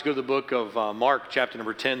Go to the book of Mark, chapter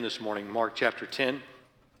number 10 this morning, Mark chapter 10.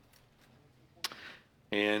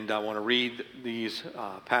 And I want to read these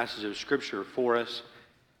passages of Scripture for us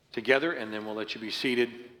together, and then we'll let you be seated.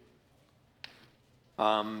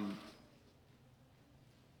 Let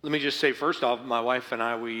me just say, first off, my wife and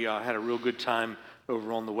I, we had a real good time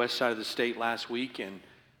over on the west side of the state last week, and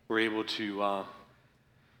were able to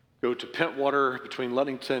go to Pentwater between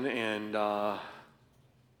Ludington and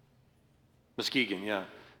Muskegon,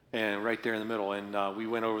 and right there in the middle. And we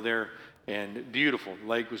went over there, and beautiful. The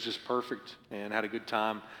lake was just perfect, and had a good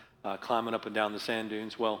time climbing up and down the sand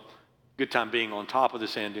dunes. Well, good time being on top of the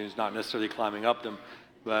sand dunes, not necessarily climbing up them,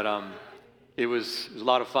 but it was a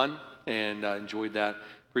lot of fun, and enjoyed that.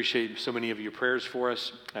 Appreciate so many of your prayers for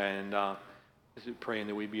us, and praying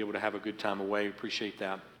that we'd be able to have a good time away. Appreciate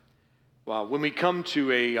that. Well, when we come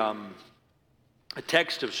to a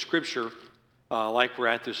text of Scripture like we're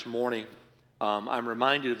at this morning, I'm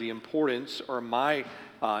reminded of the importance, or my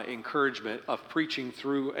encouragement, of preaching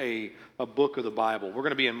through a book of the Bible. We're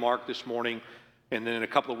going to be in Mark this morning, and then in a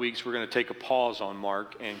couple of weeks we're going to take a pause on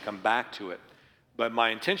Mark and come back to it. But my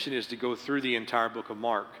intention is to go through the entire book of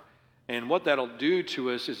Mark. And what that'll do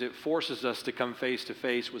to us is it forces us to come face to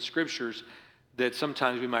face with scriptures that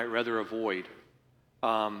sometimes we might rather avoid.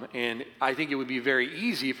 And I think it would be very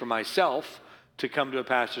easy for myself to come to a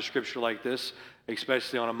passage of Scripture like this,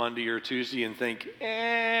 especially on a Monday or Tuesday, and think,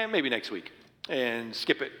 maybe next week, and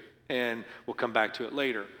skip it, and we'll come back to it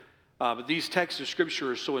later. But these texts of Scripture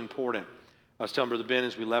are so important. I was telling Brother Ben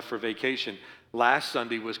as we left for vacation, last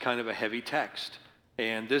Sunday was kind of a heavy text,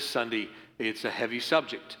 and this Sunday it's a heavy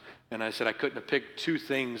subject. And I said I couldn't have picked two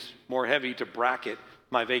things more heavy to bracket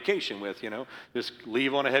my vacation with, just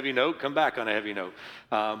leave on a heavy note, come back on a heavy note.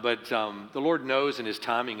 But the Lord knows, and His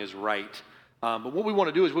timing is right. But what we want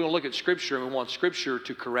to do is we want to look at Scripture, and we want Scripture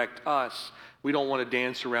to correct us. We don't want to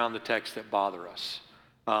dance around the texts that bother us.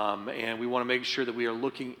 And we want to make sure that we are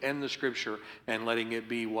looking in the Scripture and letting it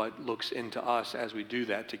be what looks into us as we do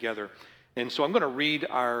that together. And so I'm going to read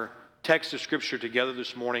our text of Scripture together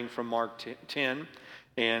this morning from Mark 10.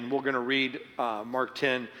 And we're going to read Mark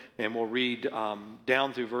 10, and we'll read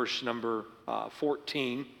down through verse number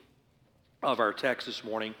 14 of our text this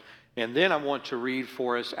morning. And then I want to read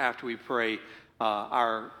for us, after we pray,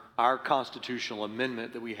 our constitutional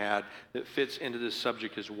amendment that we had that fits into this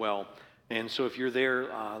subject as well. And so if you're there,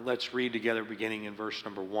 let's read together beginning in verse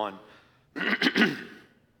number 1.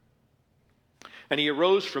 And he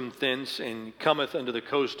arose from thence and cometh unto the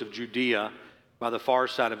coast of Judea by the far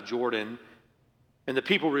side of Jordan. And the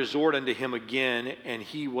people resort unto him again, and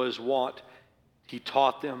he was what? He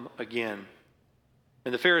taught them again.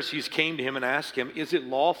 And the Pharisees came to him and asked him, Is it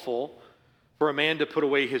lawful for a man to put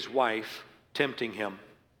away his wife, tempting him?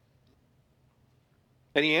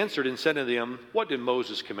 And he answered and said unto them, What did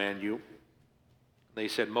Moses command you? And they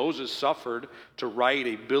said, Moses suffered to write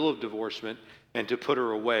a bill of divorcement and to put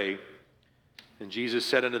her away. And Jesus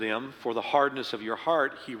said unto them, For the hardness of your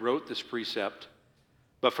heart he wrote this precept.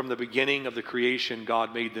 But from the beginning of the creation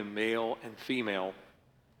God made them male and female.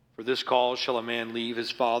 For this cause shall a man leave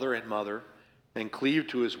his father and mother, and cleave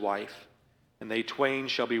to his wife, and they twain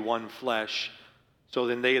shall be one flesh. So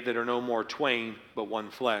then they that are no more twain, but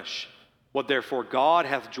one flesh. What therefore God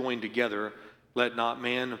hath joined together, let not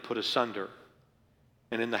man put asunder.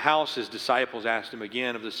 And in the house his disciples asked him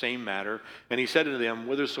again of the same matter, and he said unto them,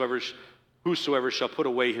 Whosoever shall put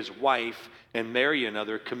away his wife and marry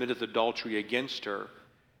another committeth adultery against her.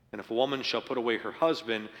 And if a woman shall put away her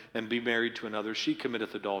husband and be married to another, she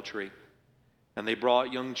committeth adultery. And they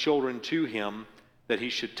brought young children to him, that he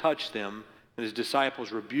should touch them. And his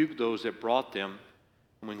disciples rebuked those that brought them.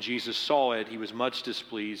 And when Jesus saw it, he was much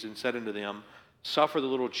displeased, and said unto them, Suffer the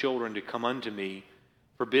little children to come unto me,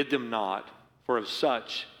 forbid them not, for of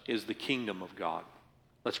such is the kingdom of God.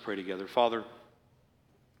 Let's pray together. Father,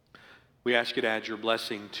 we ask you to add your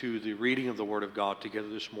blessing to the reading of the Word of God together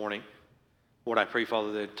this morning. Lord, I pray,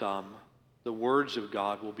 Father, that the words of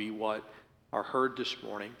God will be what are heard this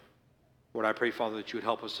morning. Lord, I pray, Father, that you would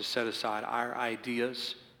help us to set aside our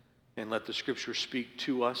ideas and let the Scripture speak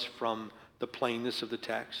to us from the plainness of the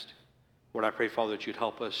text. Lord, I pray, Father, that you'd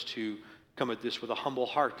help us to come at this with a humble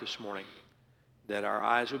heart this morning, that our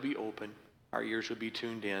eyes would be open, our ears would be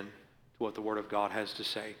tuned in to what the Word of God has to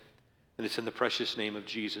say. And it's in the precious name of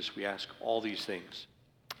Jesus we ask all these things.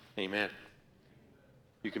 Amen.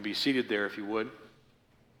 You can be seated there if you would.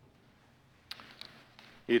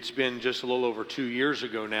 It's been just a little over 2 years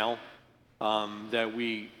ago now that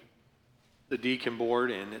the deacon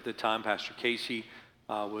board, and at the time Pastor Casey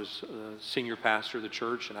was senior pastor of the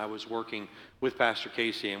church, and I was working with Pastor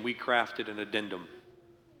Casey, and we crafted an addendum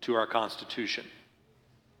to our Constitution.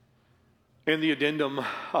 And the addendum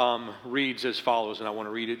reads as follows, and I want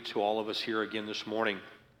to read it to all of us here again this morning.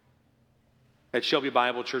 At Shelby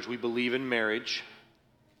Bible Church, we believe in marriage.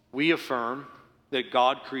 We affirm that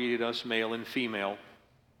God created us male and female,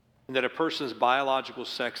 and that a person's biological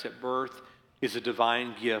sex at birth is a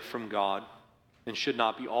divine gift from God and should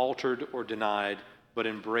not be altered or denied, but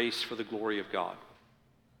embraced for the glory of God.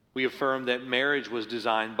 We affirm that marriage was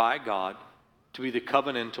designed by God to be the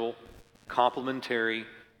covenantal, complementary,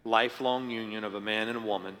 lifelong union of a man and a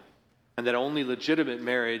woman, and that only legitimate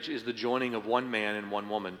marriage is the joining of one man and one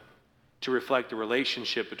woman to reflect the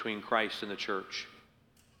relationship between Christ and the church.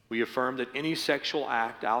 We affirm that any sexual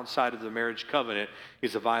act outside of the marriage covenant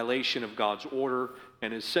is a violation of God's order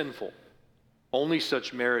and is sinful. Only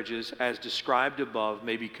such marriages as described above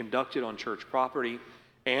may be conducted on church property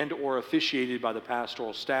and or officiated by the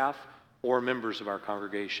pastoral staff or members of our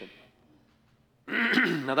congregation.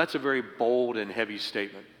 Now that's a very bold and heavy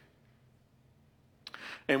statement.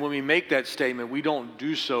 And when we make that statement, we don't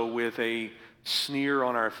do so with a sneer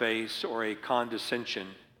on our face or a condescension,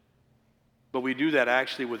 but we do that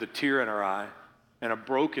actually with a tear in our eye and a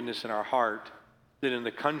brokenness in our heart that in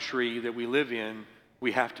the country that we live in,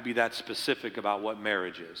 we have to be that specific about what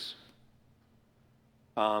marriage is.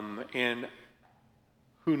 And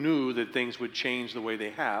who knew that things would change the way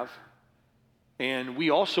they have? And we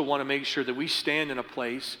also want to make sure that we stand in a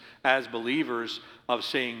place as believers of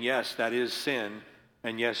saying, yes, that is sin,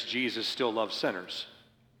 and yes, Jesus still loves sinners.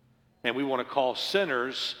 And we want to call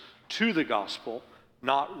sinners to the gospel,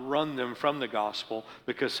 not run them from the gospel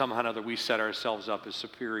because somehow or another we set ourselves up as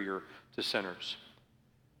superior to sinners.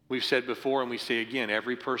 We've said before and we say again,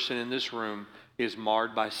 every person in this room is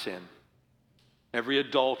marred by sin. Every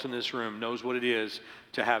adult in this room knows what it is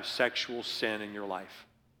to have sexual sin in your life.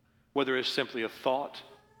 Whether it's simply a thought,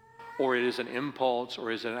 or it is an impulse, or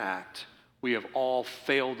is an act. We have all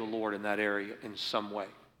failed the Lord in that area in some way.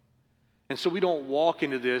 And so we don't walk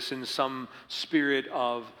into this in some spirit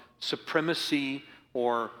of supremacy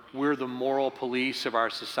or we're the moral police of our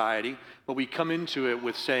society, but we come into it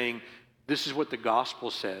with saying, this is what the gospel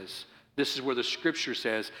says, this is where the scripture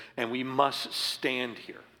says, and we must stand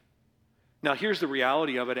here. Now here's the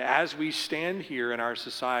reality of it. As we stand here in our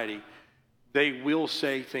society, they will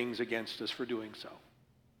say things against us for doing so.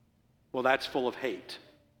 Well, that's full of hate.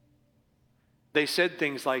 They said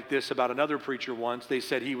things like this about another preacher once. They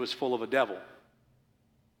said he was full of a devil.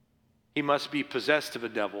 He must be possessed of a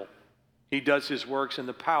devil. He does his works in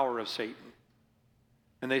the power of Satan.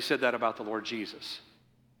 And they said that about the Lord Jesus.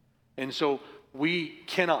 And so we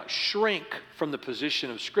cannot shrink from the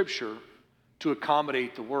position of Scripture to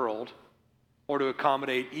accommodate the world or to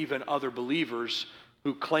accommodate even other believers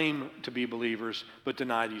who claim to be believers but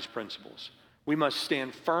deny these principles. We must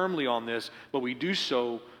stand firmly on this, but we do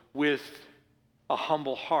so with a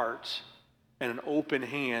humble heart and an open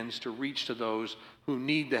hands to reach to those who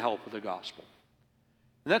need the help of the gospel.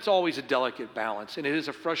 And that's always a delicate balance, and it is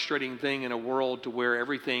a frustrating thing in a world to where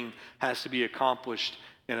everything has to be accomplished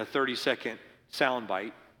in a 30-second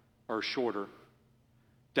soundbite or shorter,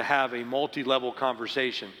 to have a multi-level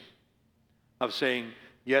conversation of saying,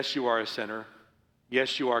 yes, you are a sinner.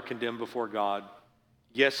 Yes, you are condemned before God.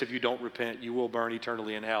 Yes, if you don't repent, you will burn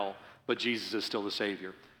eternally in hell, but Jesus is still the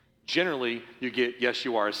Savior. Generally, you get, yes,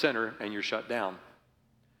 you are a sinner, and you're shut down.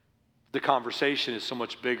 The conversation is so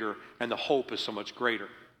much bigger, and the hope is so much greater.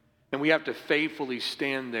 And we have to faithfully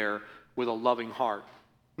stand there with a loving heart.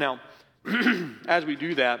 Now, as we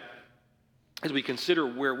do that, as we consider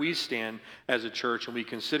where we stand as a church, and we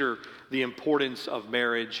consider the importance of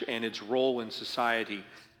marriage and its role in society,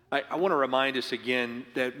 I want to remind us again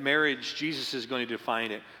that marriage, Jesus is going to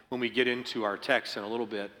define it when we get into our text in a little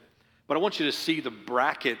bit. But I want you to see the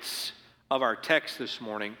brackets of our text this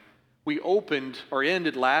morning. We opened or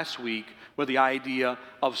ended last week with the idea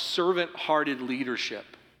of servant-hearted leadership,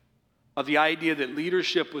 of the idea that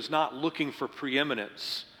leadership was not looking for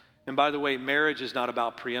preeminence. And by the way, marriage is not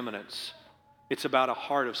about preeminence. It's about a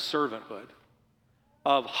heart of servanthood,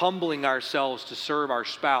 of humbling ourselves to serve our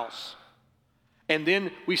spouse. And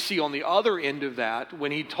then we see on the other end of that,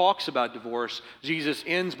 when he talks about divorce, Jesus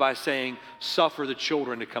ends by saying, suffer the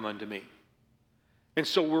children to come unto me. And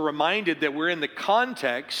so we're reminded that we're in the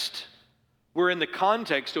context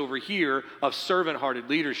over here of servant-hearted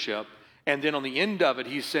leadership. And then on the end of it,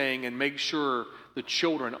 he's saying, and make sure the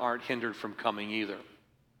children aren't hindered from coming either.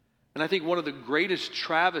 And I think one of the greatest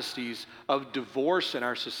travesties of divorce in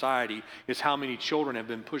our society is how many children have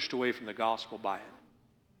been pushed away from the gospel by it.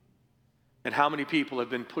 And how many people have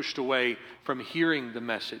been pushed away from hearing the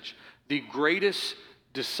message. The greatest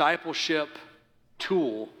discipleship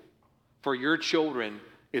tool for your children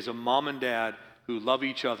is a mom and dad who who love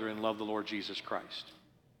each other and love the Lord Jesus Christ.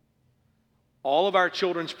 All of our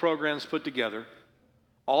children's programs put together,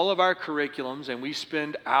 all of our curriculums, and we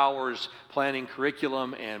spend hours planning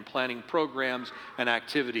curriculum and planning programs and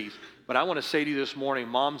activities. But I want to say to you this morning,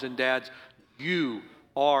 moms and dads, you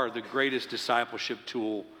are the greatest discipleship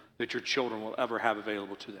tool that your children will ever have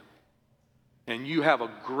available to them. And you have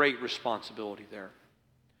a great responsibility there.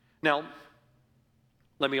 Now,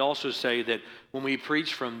 let me also say that when we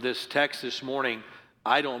preach from this text this morning,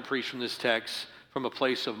 I don't preach from this text from a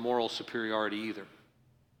place of moral superiority either.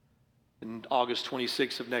 In August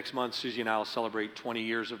 26th of next month, Susie and I will celebrate 20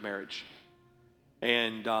 years of marriage.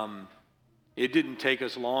 And it didn't take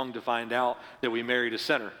us long to find out that we married a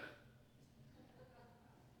sinner.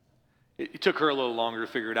 It took her a little longer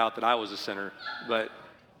to figure it out that I was a sinner, but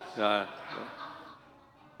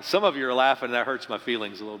some of you are laughing, and that hurts my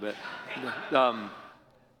feelings a little bit.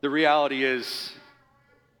 The reality is,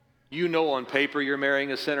 you know on paper you're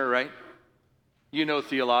marrying a sinner, right? You know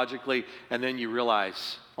theologically, and then you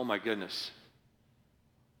realize, oh my goodness,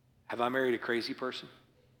 have I married a crazy person?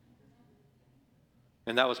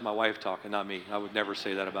 And that was my wife talking, not me. I would never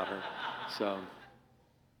say that about her. So,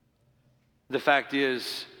 the fact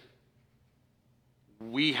is,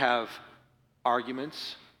 we have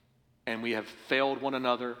arguments, and we have failed one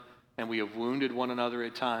another, and we have wounded one another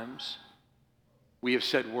at times. We have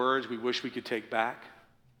said words we wish we could take back.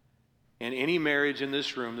 And any marriage in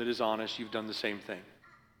this room that is honest, you've done the same thing.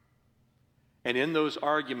 And in those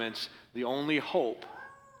arguments, the only hope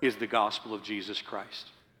is the gospel of Jesus Christ.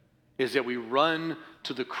 Is that we run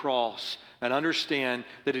to the cross and understand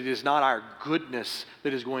that it is not our goodness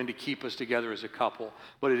that is going to keep us together as a couple,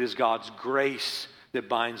 but it is God's grace that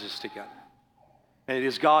binds us together. And it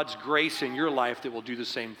is God's grace in your life that will do the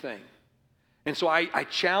same thing. And so I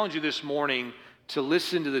challenge you this morning to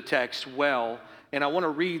listen to the text well. And I want to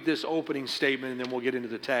read this opening statement, and then we'll get into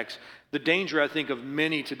the text. The danger, I think, of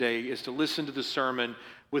many today is to listen to the sermon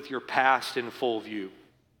with your past in full view.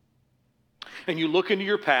 And you look into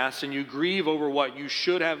your past, and you grieve over what you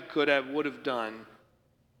should have, could have, would have done.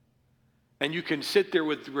 And you can sit there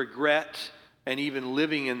with regret and even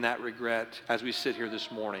living in that regret as we sit here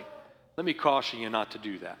this morning. Let me caution you not to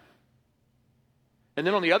do that. And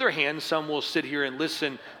then on the other hand, some will sit here and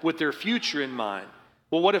listen with their future in mind.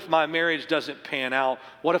 Well, what if my marriage doesn't pan out?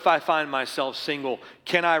 What if I find myself single?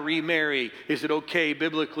 Can I remarry? Is it okay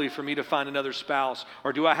biblically for me to find another spouse?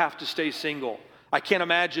 Or do I have to stay single? I can't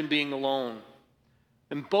imagine being alone.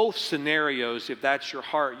 In both scenarios, if that's your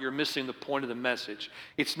heart, you're missing the point of the message.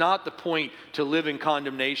 It's not the point to live in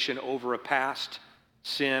condemnation over a past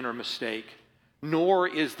sin or mistake, nor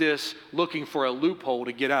is this looking for a loophole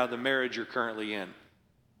to get out of the marriage you're currently in.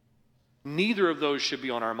 Neither of those should be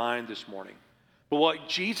on our mind this morning. But what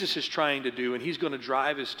Jesus is trying to do, and he's going to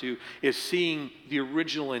drive us to, is seeing the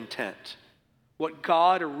original intent. What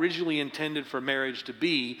God originally intended for marriage to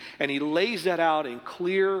be, and he lays that out in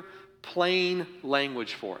clear, plain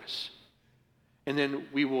language for us. And then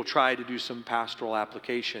we will try to do some pastoral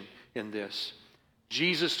application in this.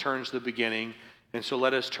 Jesus turns to the beginning, and so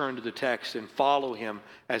let us turn to the text and follow him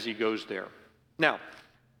as he goes there. Now,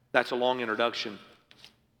 that's a long introduction.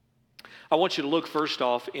 I want you to look first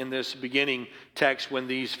off in this beginning text when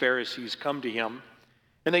these Pharisees come to him.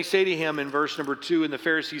 And they say to him in verse number 2, and the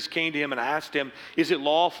Pharisees came to him and asked him, is it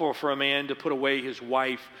lawful for a man to put away his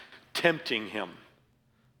wife, tempting him?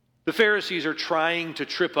 The Pharisees are trying to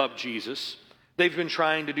trip up Jesus. They've been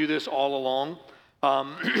trying to do this all along.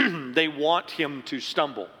 They want him to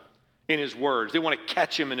stumble in his words. They want to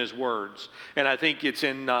catch him in his words. And I think it's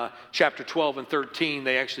in chapter 12 and 13,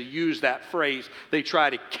 they actually use that phrase. They try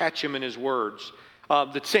to catch him in his words.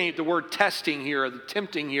 The word testing here, the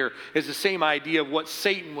tempting here, is the same idea of what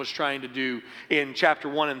Satan was trying to do in chapter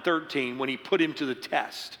 1 and 13 when he put him to the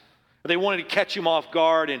test. They wanted to catch him off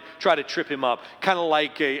guard and try to trip him up, kind of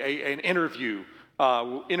like an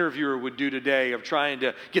interviewer would do today of trying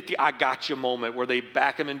to get the I gotcha moment where they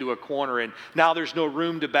back him into a corner and now there's no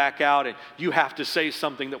room to back out and you have to say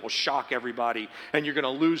something that will shock everybody and you're going to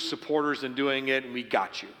lose supporters in doing it and we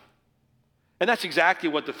got you. And that's exactly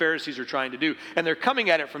what the Pharisees are trying to do. And they're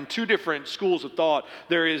coming at it from two different schools of thought.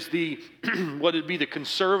 There is the, what would be the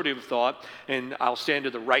conservative thought, and I'll stand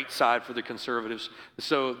to the right side for the conservatives.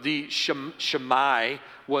 So the Shammai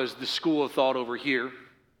was the school of thought over here.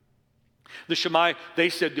 The Shammai, they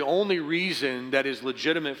said the only reason that is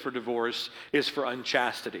legitimate for divorce is for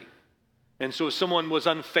unchastity. And so if someone was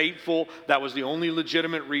unfaithful, that was the only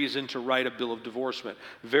legitimate reason to write a bill of divorcement.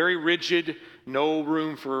 Very rigid, no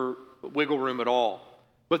room for wiggle room at all.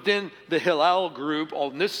 But then the Hillel group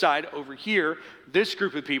on this side over here, this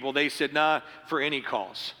group of people, they said, nah, for any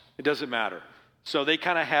cause. It doesn't matter. So they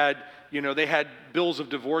kind of had, they had bills of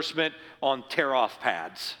divorcement on tear-off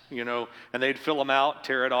pads, and they'd fill them out,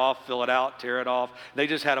 tear it off, fill it out, tear it off. They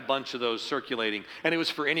just had a bunch of those circulating, and it was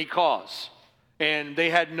for any cause. And they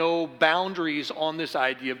had no boundaries on this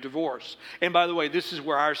idea of divorce. And by the way, this is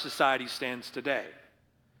where our society stands today.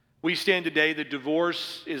 We stand today that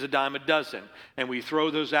divorce is a dime a dozen, and we throw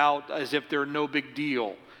those out as if they're no big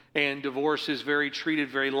deal. And divorce is treated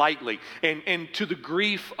very lightly. And to the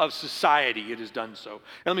grief of society, it is done so.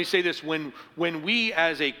 And let me say this, when we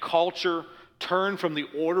as a culture turn from the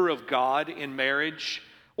order of God in marriage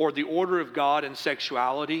or the order of God in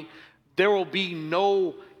sexuality, there will be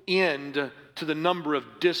no end to the number of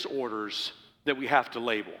disorders that we have to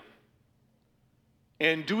label.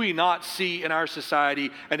 And do we not see in our society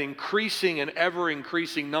an increasing and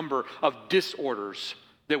ever-increasing number of disorders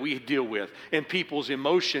that we deal with, in people's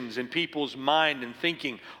emotions, in people's mind and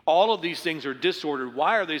thinking? All of these things are disordered.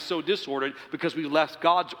 Why are they so disordered? Because we left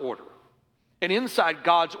God's order. And inside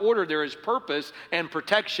God's order, there is purpose and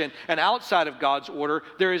protection. And outside of God's order,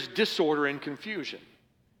 there is disorder and confusion.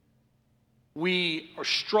 We are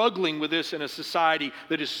struggling with this in a society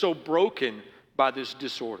that is so broken by this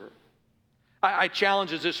disorder. I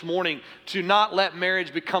challenge us this morning to not let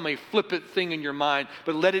marriage become a flippant thing in your mind,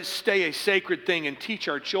 but let it stay a sacred thing and teach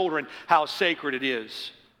our children how sacred it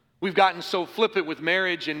is. We've gotten so flippant with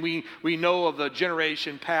marriage, and we know of the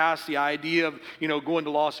generation past, the idea of, going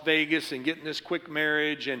to Las Vegas and getting this quick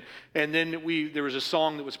marriage. And then there was a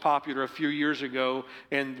song that was popular a few years ago,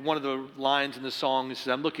 and one of the lines in the song is,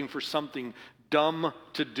 "I'm looking for something dumb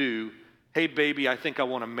to do. Hey, baby, I think I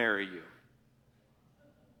want to marry you."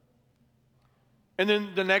 And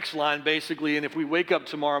then the next line, basically, "And if we wake up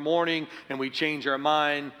tomorrow morning and we change our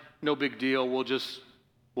mind, no big deal,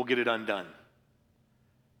 we'll get it undone."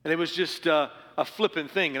 And it was just a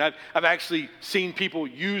flippant thing. And I've actually seen people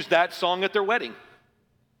use that song at their wedding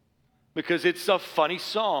because it's a funny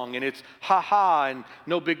song, and it's ha-ha and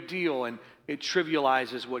no big deal, and it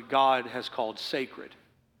trivializes what God has called sacred.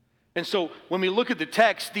 And so when we look at the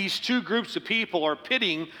text, these two groups of people are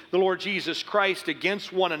pitting the Lord Jesus Christ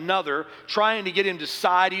against one another, trying to get him to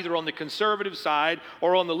side either on the conservative side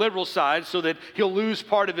or on the liberal side so that he'll lose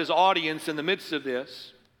part of his audience in the midst of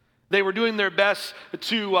this. They were doing their best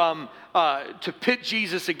to pit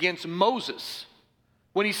Jesus against Moses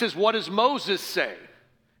when he says, "What does Moses say?"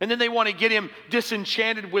 And then they want to get him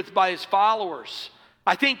disenchanted by his followers.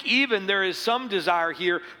 I think even there is some desire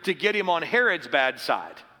here to get him on Herod's bad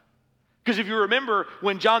side. Because if you remember,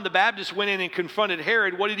 when John the Baptist went in and confronted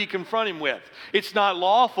Herod, what did he confront him with? "It's not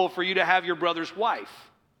lawful for you to have your brother's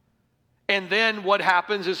wife." And then what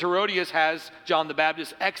happens is Herodias has John the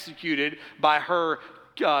Baptist executed by her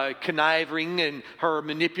conniving and her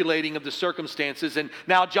manipulating of the circumstances. And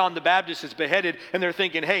now John the Baptist is beheaded, and they're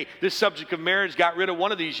thinking, hey, this subject of marriage got rid of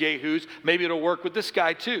one of these yahoos. Maybe it'll work with this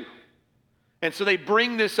guy too. And so they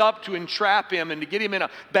bring this up to entrap him and to get him in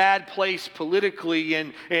a bad place politically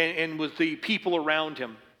and with the people around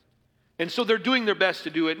him. And so they're doing their best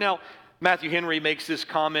to do it. Now, Matthew Henry makes this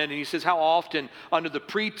comment, and he says, how often, under the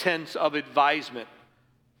pretense of advisement,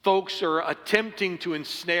 folks are attempting to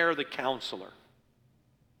ensnare the counselor.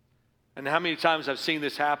 And how many times I've seen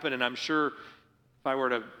this happen, and I'm sure if I were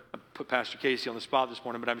to put Pastor Casey on the spot this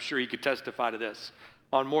morning, but I'm sure he could testify to this.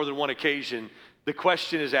 On more than one occasion, the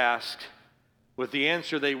question is asked with the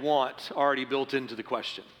answer they want already built into the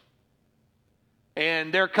question.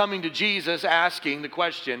 And they're coming to Jesus asking the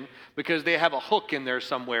question because they have a hook in there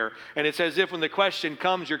somewhere. And it's as if when the question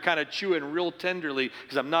comes, you're kind of chewing real tenderly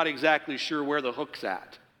because I'm not exactly sure where the hook's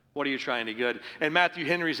at. What are you trying to get? And Matthew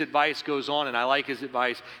Henry's advice goes on, and I like his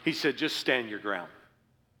advice. He said, just stand your ground.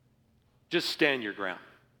 Just stand your ground.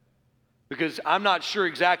 Because I'm not sure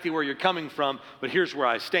exactly where you're coming from, but here's where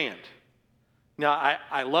I stand. Now,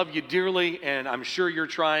 I love you dearly, and I'm sure you're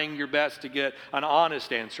trying your best to get an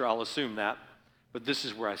honest answer. I'll assume that. But this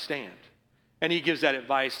is where I stand. And he gives that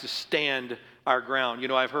advice to stand our ground. You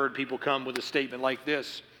know, I've heard people come with a statement like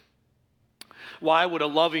this. Why would a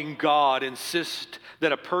loving God insist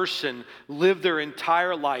that a person live their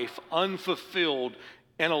entire life unfulfilled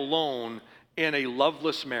and alone in a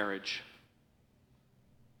loveless marriage?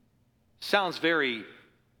 Sounds very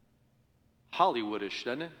Hollywoodish,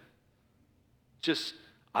 doesn't it? Just,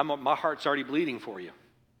 my heart's already bleeding for you.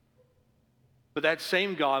 But that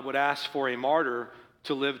same God would ask for a martyr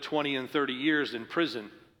to live 20 and 30 years in prison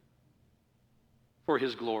for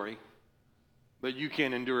his glory. But you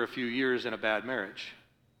can't endure a few years in a bad marriage.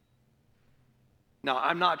 Now,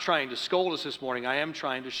 I'm not trying to scold us this morning. I am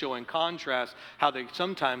trying to show in contrast how that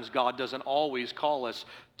sometimes God doesn't always call us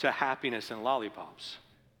to happiness and lollipops.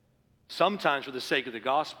 Sometimes for the sake of the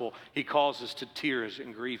gospel, he calls us to tears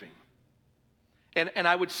and grieving. And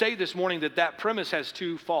I would say this morning that premise has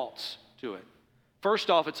two faults to it. First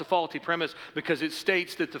off, it's a faulty premise because it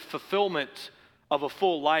states that the fulfillment of a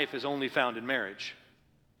full life is only found in marriage.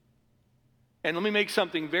 And let me make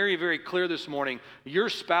something very, very clear this morning. Your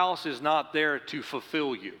spouse is not there to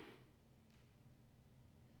fulfill you.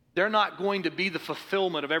 They're not going to be the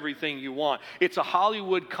fulfillment of everything you want. It's a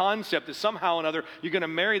Hollywood concept that somehow or another you're going to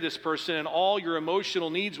marry this person and all your emotional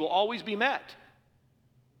needs will always be met.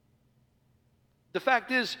 The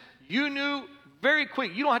fact is, you knew very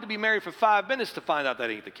quick, you don't have to be married for 5 minutes to find out that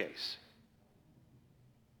ain't the case.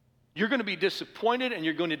 You're going to be disappointed and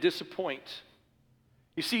you're going to disappoint.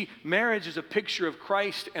 You see, marriage is a picture of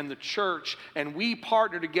Christ and the church, and we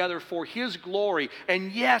partner together for His glory.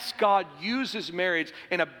 And yes, God uses marriage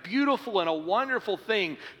in a beautiful and a wonderful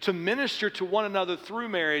thing to minister to one another through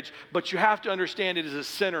marriage, but you have to understand it is a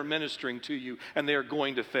sinner ministering to you, and they are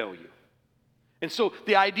going to fail you. And so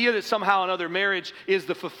the idea that somehow another marriage is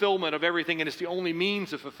the fulfillment of everything and it's the only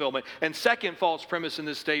means of fulfillment. And second false premise in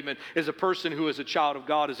this statement is a person who is a child of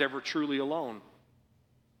God is ever truly alone.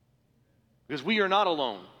 Because we are not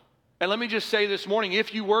alone. And let me just say this morning,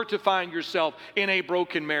 if you were to find yourself in a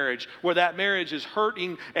broken marriage where that marriage is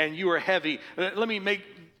hurting and you are heavy,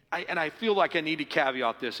 and I feel like I need to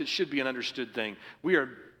caveat this. It should be an understood thing. We are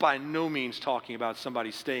by no means talking about somebody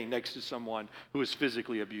staying next to someone who is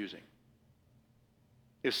physically abusing.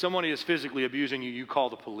 If somebody is physically abusing you, you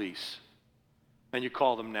call the police. And you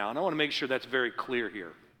call them now. And I want to make sure that's very clear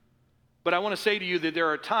here. But I want to say to you that there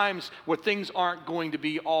are times where things aren't going to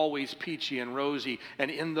be always peachy and rosy.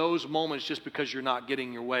 And in those moments, just because you're not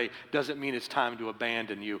getting your way, doesn't mean it's time to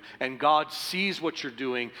abandon you. And God sees what you're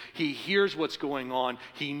doing. He hears what's going on.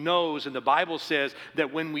 He knows. And the Bible says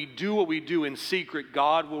that when we do what we do in secret,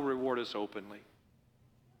 God will reward us openly.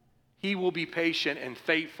 He will be patient and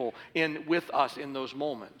faithful with us in those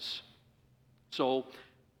moments. So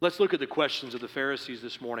let's look at the questions of the Pharisees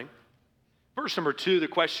this morning. Verse number 2, the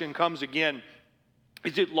question comes again.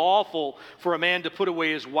 Is it lawful for a man to put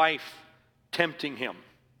away his wife, tempting him?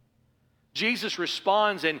 Jesus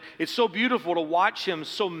responds, and it's so beautiful to watch him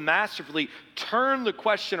so masterfully turn the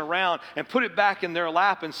question around and put it back in their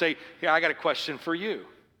lap and say, "Here, I got a question for you."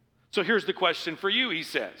 So here's the question for you, he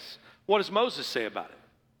says. What does Moses say about it?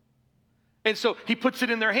 And so he puts it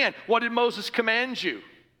in their hand. What did Moses command you?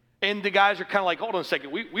 And the guys are kind of like, hold on a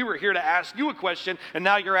second. We were here to ask you a question, and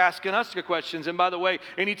now you're asking us questions. And by the way,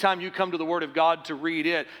 anytime you come to the Word of God to read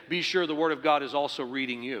it, be sure the Word of God is also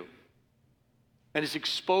reading you. And it's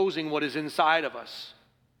exposing what is inside of us.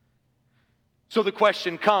 So the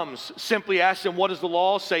question comes, simply ask them, what does the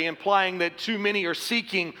law say? Implying that too many are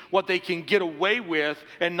seeking what they can get away with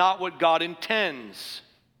and not what God intends.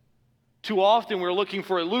 Too often we're looking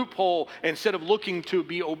for a loophole instead of looking to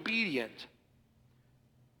be obedient.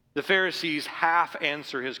 The Pharisees half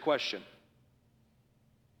answer his question.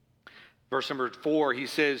 Verse number 4, he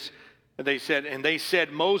says, they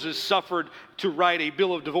said, Moses suffered to write a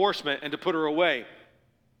bill of divorcement and to put her away.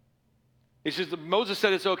 He says, Moses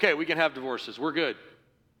said it's okay, we can have divorces, we're good.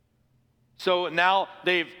 So now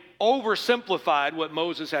they've oversimplified what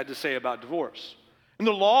Moses had to say about divorce. And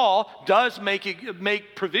the law does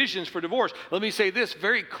make provisions for divorce. Let me say this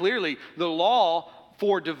very clearly. The law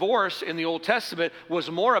for divorce in the Old Testament was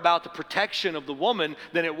more about the protection of the woman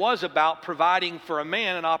than it was about providing for a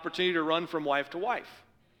man an opportunity to run from wife to wife.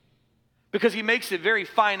 Because he makes it very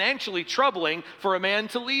financially troubling for a man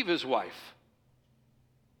to leave his wife.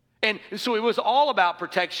 And so it was all about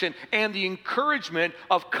protection and the encouragement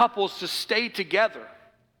of couples to stay together.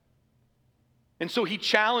 And so he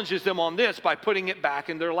challenges them on this by putting it back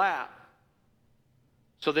in their lap.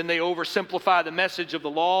 So then they oversimplify the message of the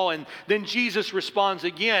law, and then Jesus responds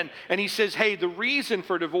again, and he says, hey, the reason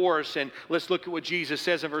for divorce, and let's look at what Jesus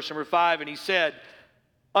says in verse number 5, and he said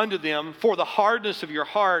unto them, for the hardness of your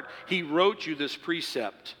heart he wrote you this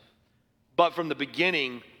precept, but from the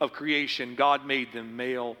beginning of creation God made them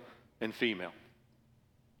male and female.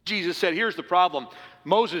 Jesus said, here's the problem.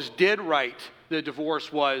 Moses did write that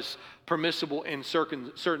divorce was permissible in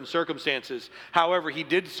certain circumstances. However, he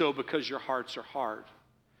did so because your hearts are hard.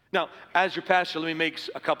 Now, as your pastor, let me make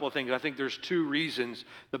a couple of things. I think there's 2 reasons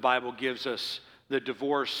the Bible gives us that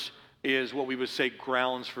divorce is what we would say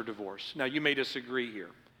grounds for divorce. Now, you may disagree here,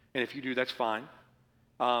 and if you do, that's fine.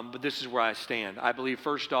 But this is where I stand. I believe,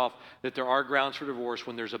 first off, that there are grounds for divorce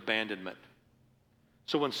when there's abandonment.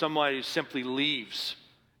 So when somebody simply leaves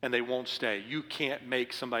and they won't stay, you can't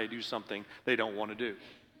make somebody do something they don't want to do.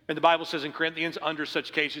 And the Bible says in Corinthians, under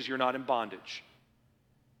such cases, you're not in bondage.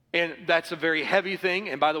 And that's a very heavy thing.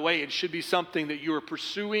 And by the way, it should be something that you are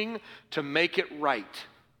pursuing to make it right.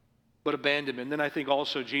 But abandonment. And then I think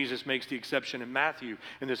also Jesus makes the exception in Matthew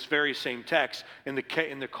in this very same text in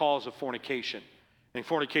the cause of fornication. And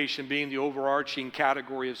fornication being the overarching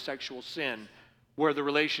category of sexual sin where the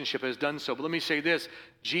relationship has done so. But let me say this.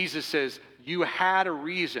 Jesus says you had a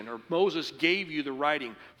reason, or Moses gave you the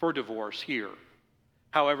writing for divorce here.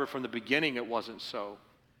 However, from the beginning it wasn't so.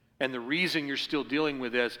 And the reason you're still dealing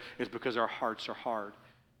with this is because our hearts are hard.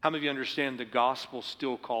 How many of you understand the gospel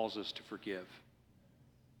still calls us to forgive?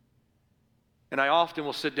 And I often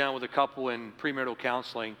will sit down with a couple in premarital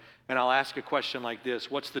counseling, and I'll ask a question like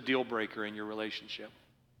this: what's the deal breaker in your relationship?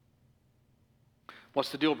 What's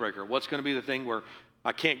the deal breaker? What's going to be the thing where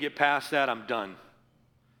I can't get past that, I'm done?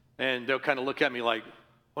 And they'll kind of look at me like,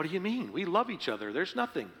 what do you mean? We love each other. There's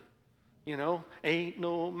nothing. You know, ain't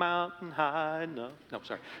no mountain high enough. No,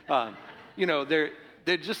 sorry.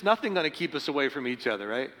 There's just nothing going to keep us away from each other,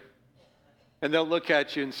 right? And they'll look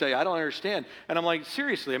at you and say, I don't understand. And I'm like,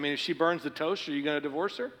 seriously, I mean, if she burns the toast, are you going to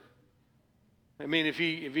divorce her? I mean, if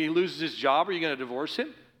he loses his job, are you going to divorce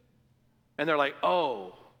him? And they're like,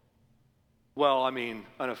 oh, well, I mean,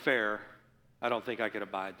 an affair, I don't think I could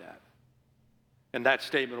abide that. And that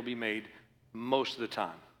statement will be made most of the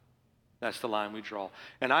time. That's the line we draw.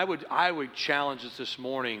 And I would challenge us this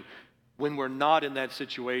morning, when we're not in that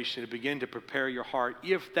situation, to begin to prepare your heart,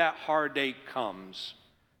 if that heartache comes,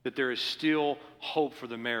 that there is still hope for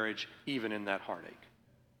the marriage, even in that heartache.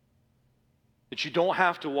 That you don't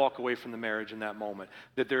have to walk away from the marriage in that moment.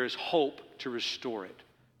 That there is hope to restore it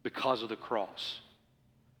because of the cross.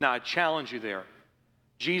 Now, I challenge you there.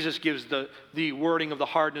 Jesus gives the wording of the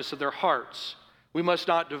hardness of their hearts. We must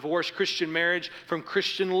not divorce Christian marriage from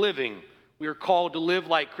Christian living. We are called to live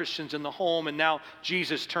like Christians in the home, and now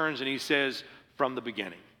Jesus turns and he says, from the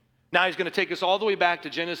beginning. Now he's going to take us all the way back to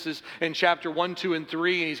Genesis in chapter 1, 2, and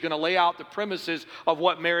 3, and he's going to lay out the premises of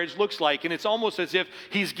what marriage looks like. And it's almost as if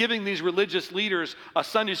he's giving these religious leaders a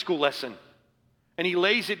Sunday school lesson. And he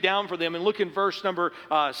lays it down for them. And look in verse number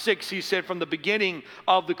 6. He said, from the beginning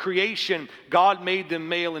of the creation, God made them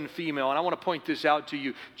male and female. And I want to point this out to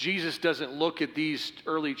you. Jesus doesn't look at these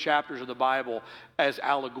early chapters of the Bible as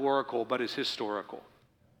allegorical, but as historical.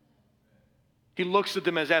 He looks at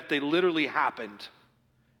them as if they literally happened.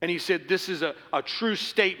 And he said, this is a true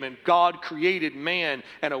statement. God created man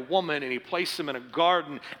and a woman, and he placed them in a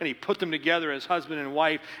garden, and he put them together as husband and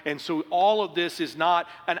wife. And so all of this is not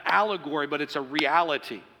an allegory, but it's a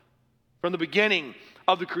reality. From the beginning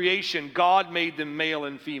of the creation, God made them male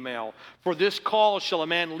and female. For this cause shall a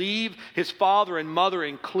man leave his father and mother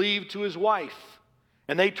and cleave to his wife.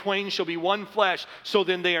 And they twain shall be one flesh. So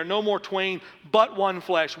then they are no more twain, but one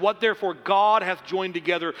flesh. What therefore God hath joined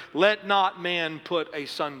together, let not man put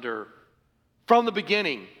asunder. From the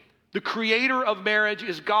beginning, the creator of marriage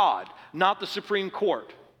is God, not the Supreme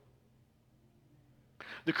Court.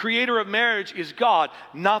 The creator of marriage is God,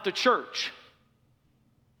 not the church.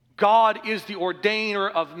 God is the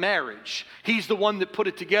ordainer of marriage. He's the one that put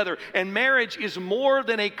it together. And marriage is more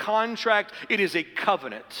than a contract, it is a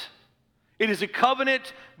covenant. It is a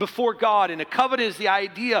covenant before God, and a covenant is the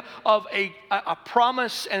idea of a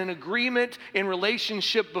promise and an agreement in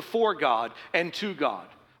relationship before God and to God.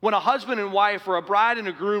 When a husband and wife, or a bride and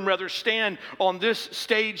a groom rather, stand on this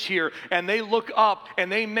stage here and they look up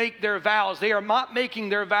and they make their vows, they are not making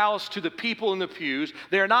their vows to the people in the pews.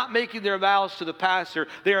 They are not making their vows to the pastor.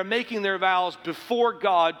 They are making their vows before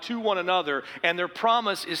God to one another, and their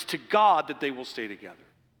promise is to God that they will stay together.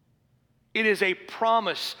 It is a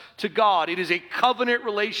promise to God. It is a covenant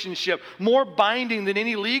relationship, more binding than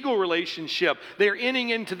any legal relationship. They are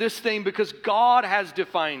entering into this thing because God has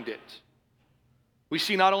defined it. We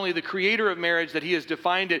see not only the creator of marriage, that he has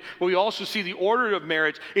defined it, but we also see the order of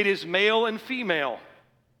marriage. It is male and female.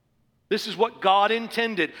 This is what God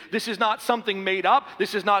intended. This is not something made up.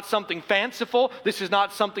 This is not something fanciful. This is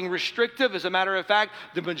not something restrictive. As a matter of fact,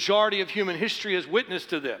 the majority of human history has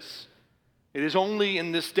witnessed to this. It is only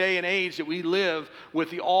in this day and age that we live with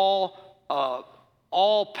the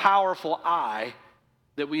all-powerful I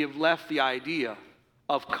that we have left the idea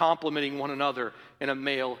of complementing one another in a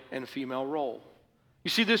male and female role. You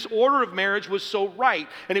see, this order of marriage was so right,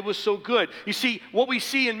 and it was so good. You see, what we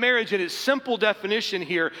see in marriage in its simple definition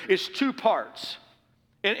here is two parts.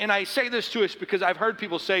 And I say this to us because I've heard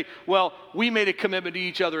people say, well, we made a commitment to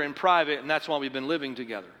each other in private, and that's why we've been living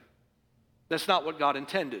together. That's not what God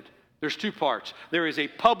intended. There's two parts. There is a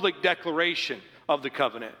public declaration of the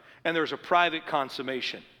covenant, and there's a private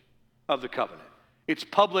consummation of the covenant. It's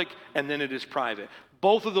public, and then it is private.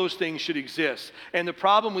 Both of those things should exist. And the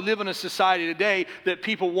problem, we live in a society today that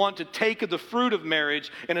people want to take the fruit of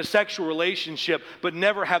marriage in a sexual relationship, but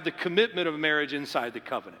never have the commitment of marriage inside the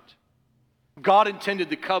covenant. God intended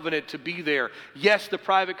the covenant to be there. Yes, the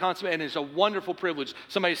private consummation, and it's a wonderful privilege.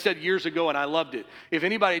 Somebody said years ago, and I loved it, if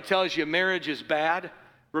anybody tells you marriage is bad,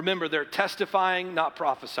 remember they're testifying, not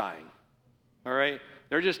prophesying. All right?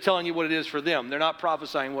 They're just telling you what it is for them. They're not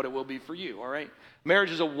prophesying what it will be for you. All right?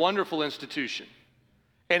 Marriage is a wonderful institution.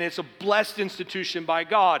 And it's a blessed institution by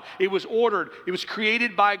God. It was ordered. It was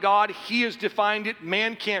created by God. He has defined it.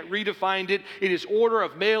 Man can't redefine it. It is order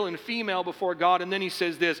of male and female before God. And then he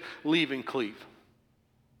says this, leave and cleave.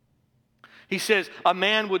 He says a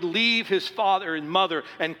man would leave his father and mother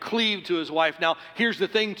and cleave to his wife. Now, here's the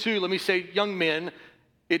thing too. Let me say, young men,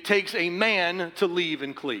 it takes a man to leave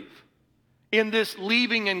and cleave. In this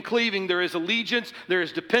leaving and cleaving, there is allegiance, there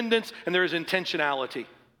is dependence, and there is intentionality.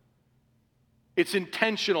 It's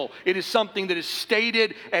intentional. It is something that is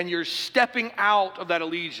stated, and you're stepping out of that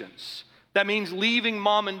allegiance. That means leaving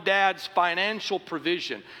mom and dad's financial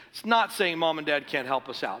provision. It's not saying mom and dad can't help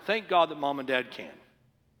us out. Thank God that mom and dad can.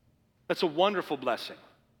 That's a wonderful blessing.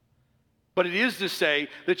 But it is to say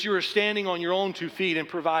that you are standing on your own 2 feet and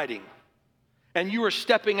providing. And you are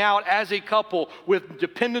stepping out as a couple with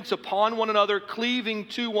dependence upon one another, cleaving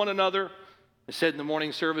to one another. I said in the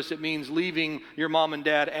morning service, it means leaving your mom and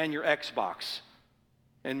dad and your Xbox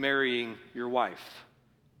and marrying your wife.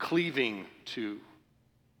 Cleaving to.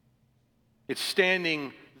 It's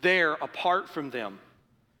standing there apart from them.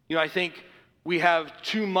 You know, I think we have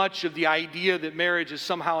too much of the idea that marriage is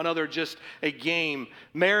somehow or another just a game.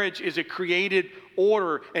 Marriage is a created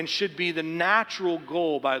order and should be the natural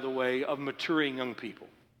goal, by the way, of maturing young people.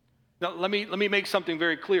 Now, let me make something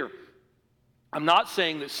very clear. I'm not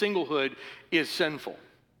saying that singlehood is sinful,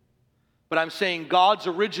 but I'm saying God's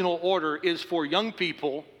original order is for young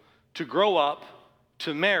people to grow up,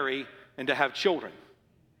 to marry, and to have children.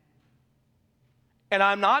 And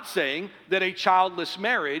I'm not saying that a childless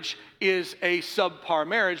marriage is a subpar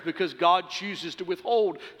marriage because God chooses to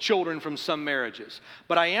withhold children from some marriages.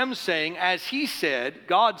 But I am saying, as he said,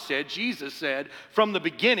 God said, Jesus said, from the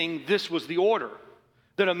beginning, this was the order.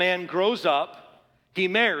 That a man grows up, he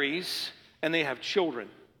marries, and they have children.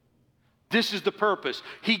 This is the purpose.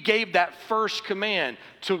 He gave that first command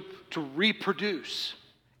to reproduce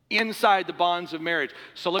inside the bonds of marriage.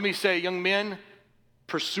 So let me say, young men,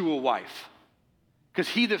 pursue a wife. Because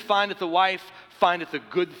he that findeth a wife findeth a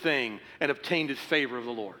good thing and obtaineth favor of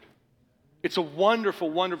the Lord. It's a wonderful,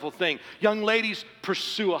 wonderful thing. Young ladies,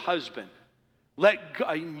 pursue a husband.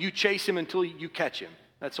 You chase him until you catch him.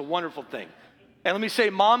 That's a wonderful thing. And let me say,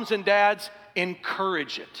 moms and dads,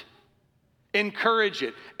 encourage it. Encourage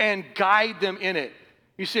it and guide them in it.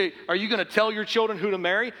 You say, are you going to tell your children who to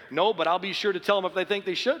marry? No, but I'll be sure to tell them if they think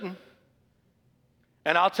they shouldn't.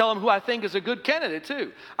 And I'll tell them who I think is a good candidate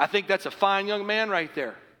too. I think that's a fine young man right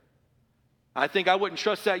there. I think I wouldn't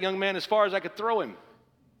trust that young man as far as I could throw him.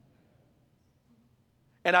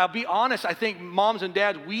 And I'll be honest, I think moms and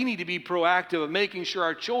dads, we need to be proactive of making sure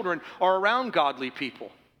our children are around godly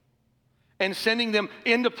people and sending them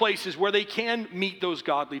into places where they can meet those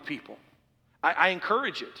godly people. I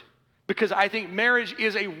encourage it. Because I think marriage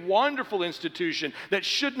is a wonderful institution that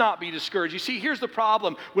should not be discouraged. You see, here's the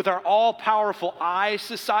problem with our all-powerful I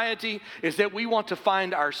society is that we want to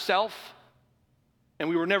find ourselves, and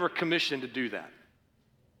we were never commissioned to do that.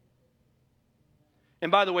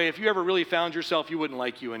 And by the way, if you ever really found yourself, you wouldn't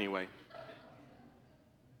like you anyway.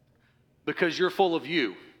 Because you're full of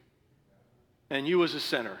you, and you as a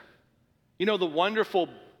sinner. You know, the wonderful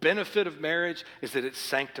benefit of marriage is that it's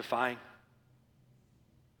sanctifying.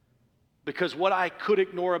 Because what I could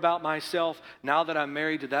ignore about myself, now that I'm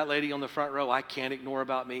married to that lady on the front row, I can't ignore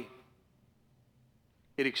about me.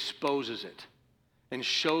 It exposes it and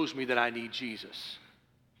shows me that I need Jesus.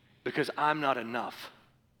 Because I'm not enough.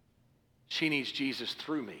 She needs Jesus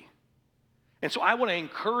through me. And so I want to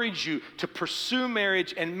encourage you to pursue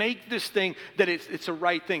marriage and make this thing that it's a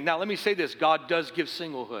right thing. Now let me say this, God does give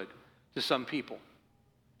singlehood to some people.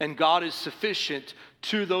 And God is sufficient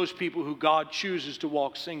to those people who God chooses to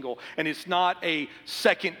walk single. And it's not a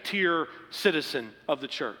second-tier citizen of the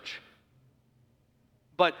church.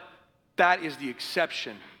 But that is the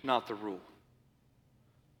exception, not the rule.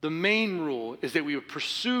 The main rule is that we would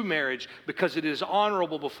pursue marriage because it is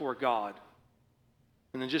honorable before God.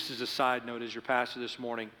 And then just as a side note, as your pastor this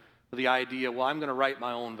morning, the idea, well, I'm going to write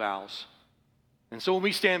my own vows. And so when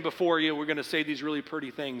we stand before you, we're going to say these really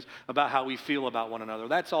pretty things about how we feel about one another.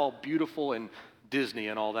 That's all beautiful and Disney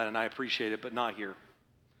and all that, and I appreciate it, but not here.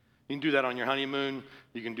 You can do that on your honeymoon.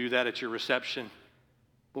 You can do that at your reception.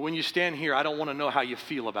 But when you stand here, I don't want to know how you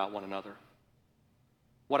feel about one another.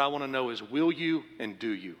 What I want to know is, will you and do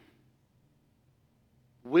you?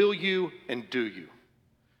 Will you and do you?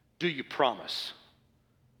 Do you promise?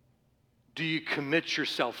 Do you commit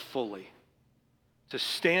yourself fully to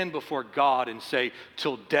stand before God and say,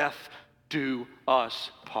 till death do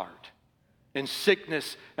us part, in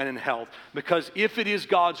sickness and in health? Because if it is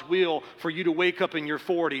God's will for you to wake up in your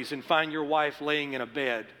 40s and find your wife laying in a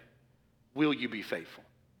bed, will you be faithful?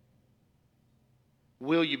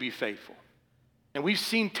 Will you be faithful? And we've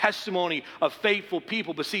seen testimony of faithful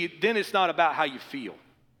people, but see, then it's not about how you feel.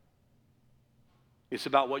 It's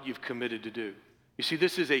about what you've committed to do. You see,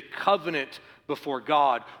 this is a covenant before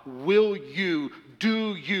God. Will you,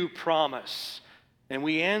 do you promise? And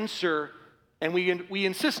we answer, and we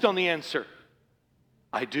insist on the answer.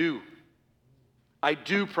 I do. I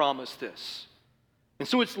do promise this. And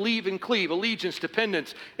so it's leave and cleave, allegiance,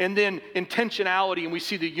 dependence, and then intentionality. And we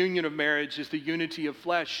see the union of marriage is the unity of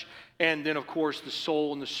flesh, and then, of course, the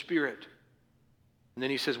soul and the spirit. And then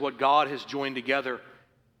he says, what God has joined together,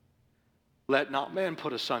 let not man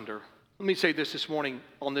put asunder. Let me say this morning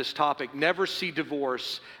on this topic. Never see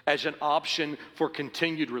divorce as an option for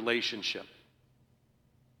continued relationship.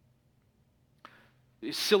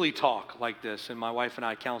 It's silly talk like this, and my wife and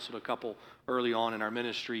I counseled a couple early on in our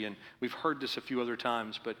ministry, and we've heard this a few other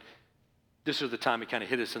times, but this is the time it kind of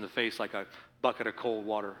hit us in the face like a bucket of cold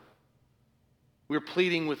water. We were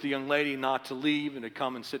pleading with the young lady not to leave and to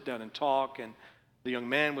come and sit down and talk, and the young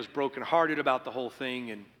man was brokenhearted about the whole thing,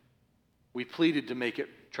 and we pleaded to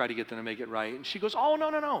try to get them to make it right. And she goes, oh,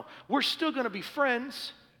 no, we're still going to be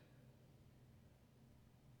friends.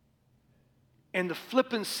 And the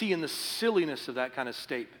flippancy and the silliness of that kind of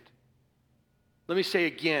statement. Let me say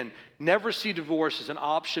again, never see divorce as an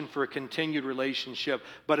option for a continued relationship,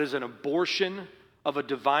 but as an abortion of a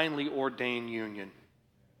divinely ordained union.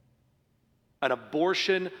 An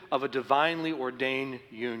abortion of a divinely ordained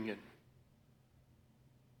union.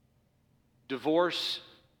 Divorce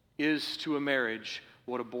is to a marriage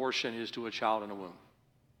what abortion is to a child in a womb.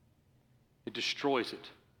 It destroys it.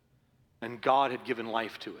 And God had given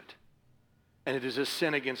life to it. And it is a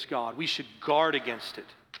sin against God. We should guard against it.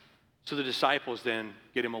 So the disciples then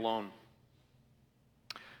get him alone.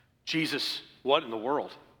 Jesus, what in the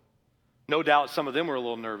world? No doubt some of them were a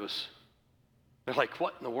little nervous. They're like,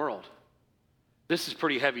 what in the world? This is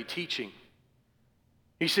pretty heavy teaching.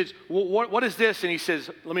 He says, well, what is this? And he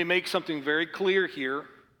says, let me make something very clear here.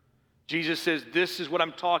 Jesus says, this is what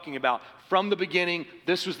I'm talking about. From the beginning,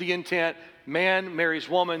 this was the intent. Man marries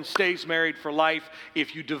woman, stays married for life.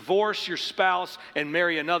 If you divorce your spouse and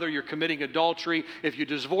marry another, you're committing adultery. If you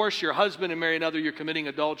divorce your husband and marry another, you're committing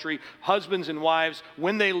adultery. Husbands and wives,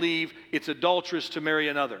 when they leave, it's adulterous to marry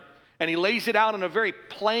another. And he lays it out in a very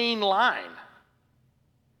plain line.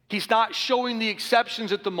 He's not showing the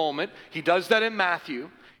exceptions at the moment. He does that in Matthew.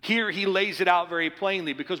 Here he lays it out very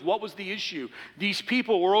plainly, because what was the issue? These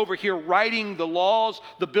people were over here writing the laws,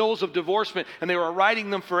 the bills of divorcement, and they were writing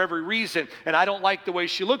them for every reason. And I don't like the way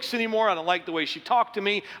she looks anymore. I don't like the way she talked to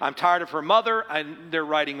me. I'm tired of her mother. And they're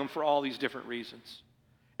writing them for all these different reasons.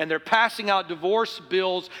 And they're passing out divorce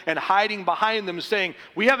bills and hiding behind them saying,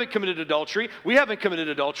 we haven't committed adultery. We haven't committed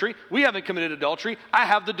adultery. We haven't committed adultery. I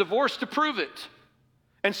have the divorce to prove it.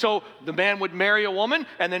 And so the man would marry a woman,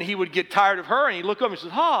 and then he would get tired of her, and he'd look over and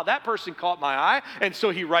says, that person caught my eye. And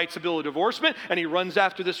so he writes a bill of divorcement, and he runs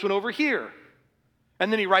after this one over here.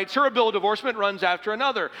 And then he writes her a bill of divorcement, runs after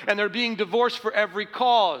another. And they're being divorced for every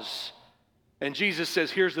cause. And Jesus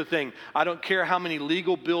says, here's the thing. I don't care how many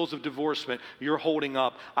legal bills of divorcement you're holding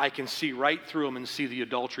up. I can see right through them and see the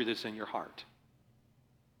adultery that's in your heart.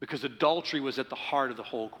 Because adultery was at the heart of the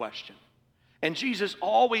whole question. And Jesus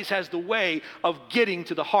always has the way of getting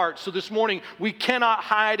to the heart. So this morning, we cannot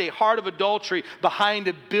hide a heart of adultery behind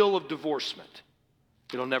a bill of divorcement.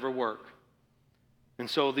 It'll never work. And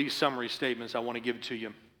so these summary statements I want to give to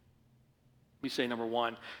you. We say, number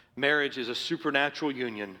one, marriage is a supernatural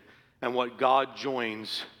union, and what God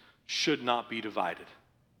joins should not be divided.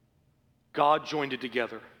 God joined it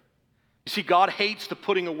together. You see, God hates the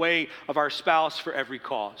putting away of our spouse for every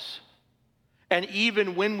cause. And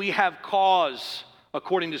even when we have cause,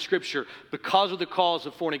 according to Scripture, because of the cause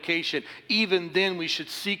of fornication, even then we should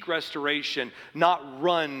seek restoration, not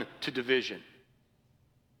run to division.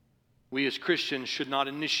 We as Christians should not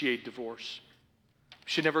initiate divorce. We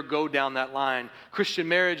should never go down that line. Christian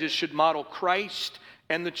marriages should model Christ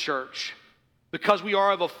and the church. Because we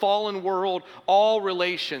are of a fallen world, all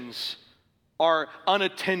relations are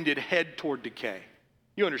unattended, head toward decay.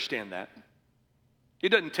 You understand that? It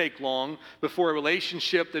doesn't take long before a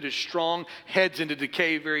relationship that is strong heads into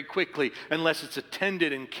decay very quickly unless it's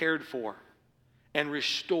attended and cared for and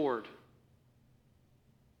restored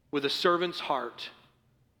with a servant's heart,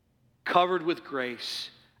 covered with grace,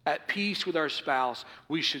 at peace with our spouse.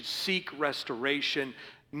 We should seek restoration,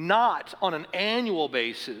 not on an annual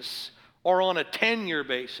basis or on a 10-year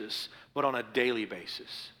basis, but on a daily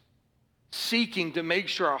basis. Seeking to make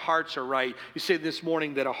sure our hearts are right. You say this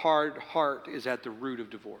morning that a hard heart is at the root of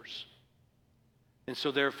divorce. And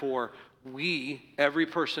so therefore, every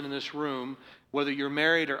person in this room, whether you're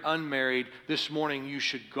married or unmarried, this morning you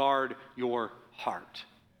should guard your heart.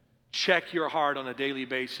 Check your heart on a daily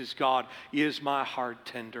basis. God, is my heart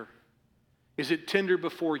tender? Is it tender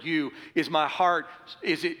before you? Is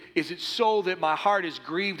it so that my heart is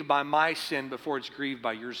grieved by my sin before it's grieved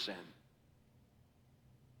by your sin?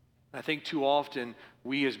 I think too often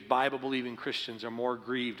we as Bible-believing Christians are more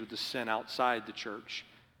grieved with the sin outside the church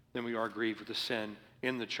than we are grieved with the sin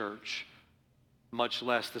in the church, much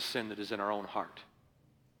less the sin that is in our own heart.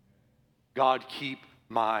 God, keep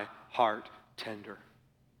my heart tender.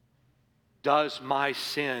 Does my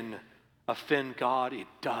sin offend God? It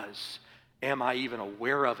does. Am I even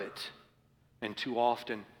aware of it? And too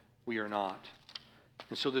often we are not.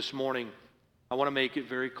 And so this morning, I want to make it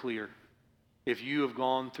very clear. If you have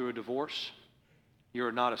gone through a divorce, you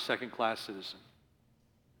are not a second-class citizen.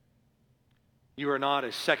 You are not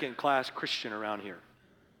a second-class Christian around here.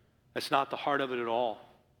 That's not the heart of it at all.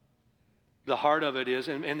 The heart of it is,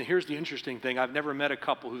 and here's the interesting thing, I've never met a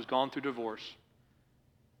couple who's gone through divorce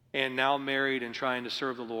and now married and trying to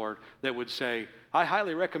serve the Lord that would say, I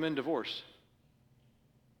highly recommend divorce.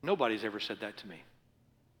 Nobody's ever said that to me.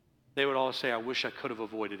 They would all say, I wish I could have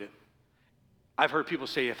avoided it. I've heard people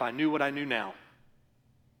say, if I knew what I knew now,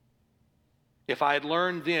 if I had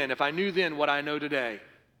learned then, if I knew then what I know today,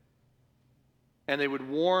 and they would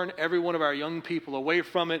warn every one of our young people away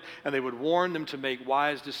from it, and they would warn them to make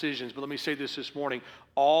wise decisions. But let me say this morning,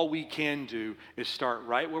 all we can do is start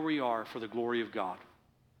right where we are for the glory of God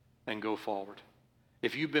and go forward.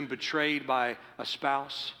 If you've been betrayed by a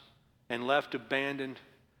spouse and left abandoned,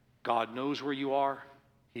 God knows where you are,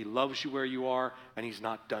 He loves you where you are, and He's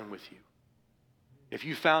not done with you. If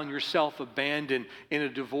you found yourself abandoned in a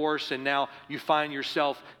divorce and now you find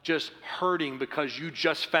yourself just hurting because you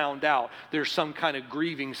just found out there's some kind of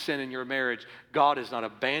grieving sin in your marriage, God has not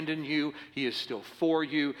abandoned you. He is still for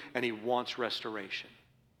you, and He wants restoration.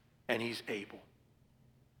 And He's able.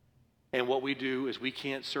 And what we do is we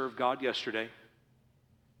can't serve God yesterday,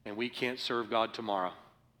 and we can't serve God tomorrow.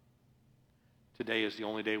 Today is the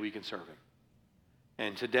only day we can serve Him.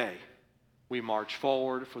 And today, we march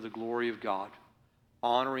forward for the glory of God,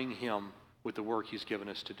 honoring Him with the work He's given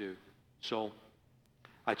us to do. So,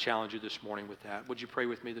 I challenge you this morning with that. Would you pray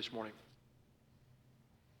with me this morning?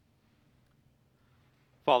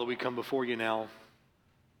 Father, we come before you now.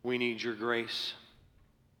 We need your grace.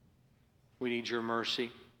 We need your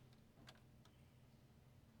mercy.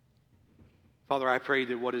 Father, I pray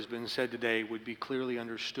that what has been said today would be clearly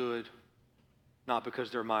understood, not because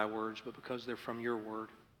they're my words, but because they're from your word.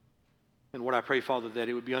 And what I pray, Father, that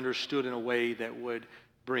it would be understood in a way that would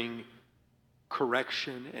bring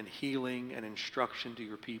correction and healing and instruction to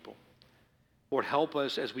your people. Lord, help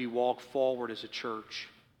us as we walk forward as a church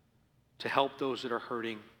to help those that are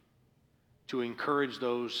hurting, to encourage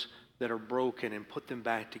those that are broken and put them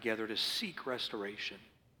back together, to seek restoration.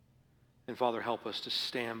 And Father, help us to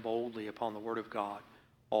stand boldly upon the word of God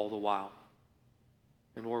all the while.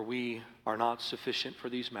 And Lord, we are not sufficient for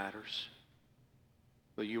these matters,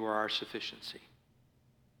 but you are our sufficiency.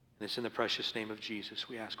 And it's in the precious name of Jesus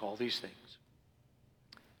we ask all these things.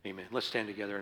 Amen. Let's stand together.